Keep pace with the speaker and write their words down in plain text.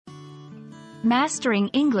Mastering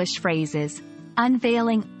English Phrases,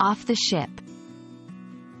 Unveiling Off the Ship.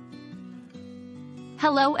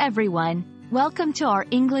 Hello everyone, welcome to our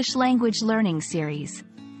English language learning series.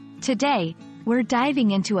 Today, we're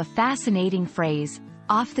diving into a fascinating phrase,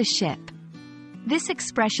 off the ship. This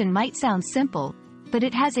expression might sound simple, but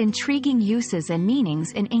it has intriguing uses and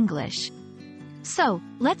meanings in English. So,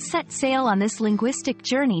 let's set sail on this linguistic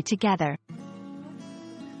journey together.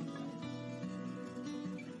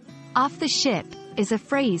 Off the ship is a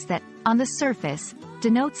phrase that, on the surface,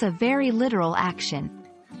 denotes a very literal action.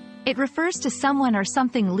 It refers to someone or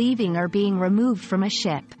something leaving or being removed from a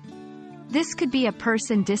ship. This could be a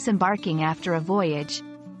person disembarking after a voyage,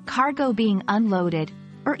 cargo being unloaded,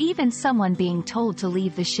 or even someone being told to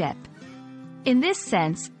leave the ship. In this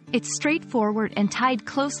sense, it's straightforward and tied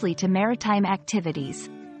closely to maritime activities.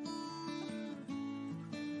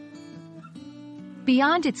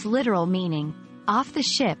 Beyond its literal meaning, off the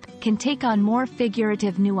ship can take on more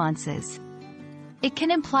figurative nuances. It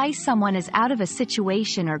can imply someone is out of a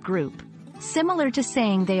situation or group, similar to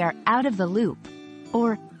saying they are out of the loop,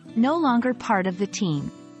 or no longer part of the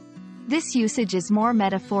team. This usage is more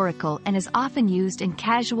metaphorical and is often used in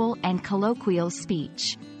casual and colloquial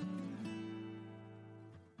speech.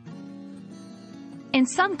 In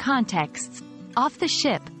some contexts, off the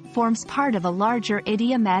ship forms part of a larger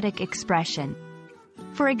idiomatic expression.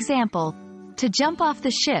 For example, to jump off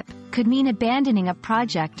the ship could mean abandoning a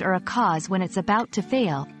project or a cause when it's about to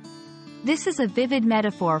fail. This is a vivid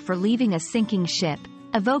metaphor for leaving a sinking ship,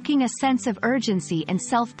 evoking a sense of urgency and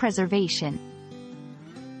self-preservation.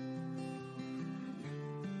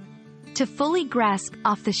 To fully grasp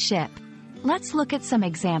off the ship, let's look at some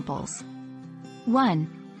examples.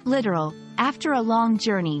 1. Literal. After a long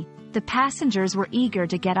journey, the passengers were eager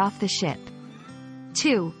to get off the ship.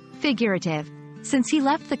 2. Figurative. Since he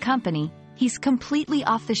left the company, he's completely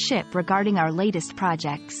off the ship regarding our latest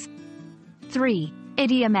projects. 3.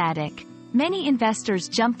 Idiomatic. Many investors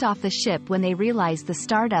jumped off the ship when they realized the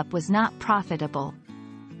startup was not profitable.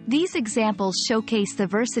 These examples showcase the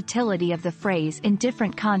versatility of the phrase in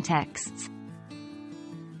different contexts.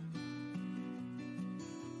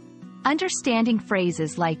 Understanding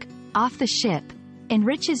phrases like off the ship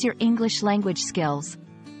enriches your English language skills,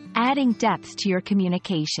 adding depth to your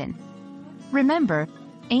communication. Remember,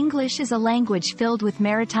 English is a language filled with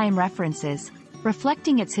maritime references,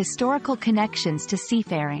 reflecting its historical connections to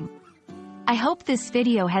seafaring. I hope this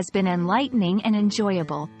video has been enlightening and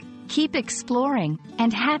enjoyable. Keep exploring,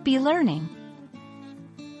 and happy learning!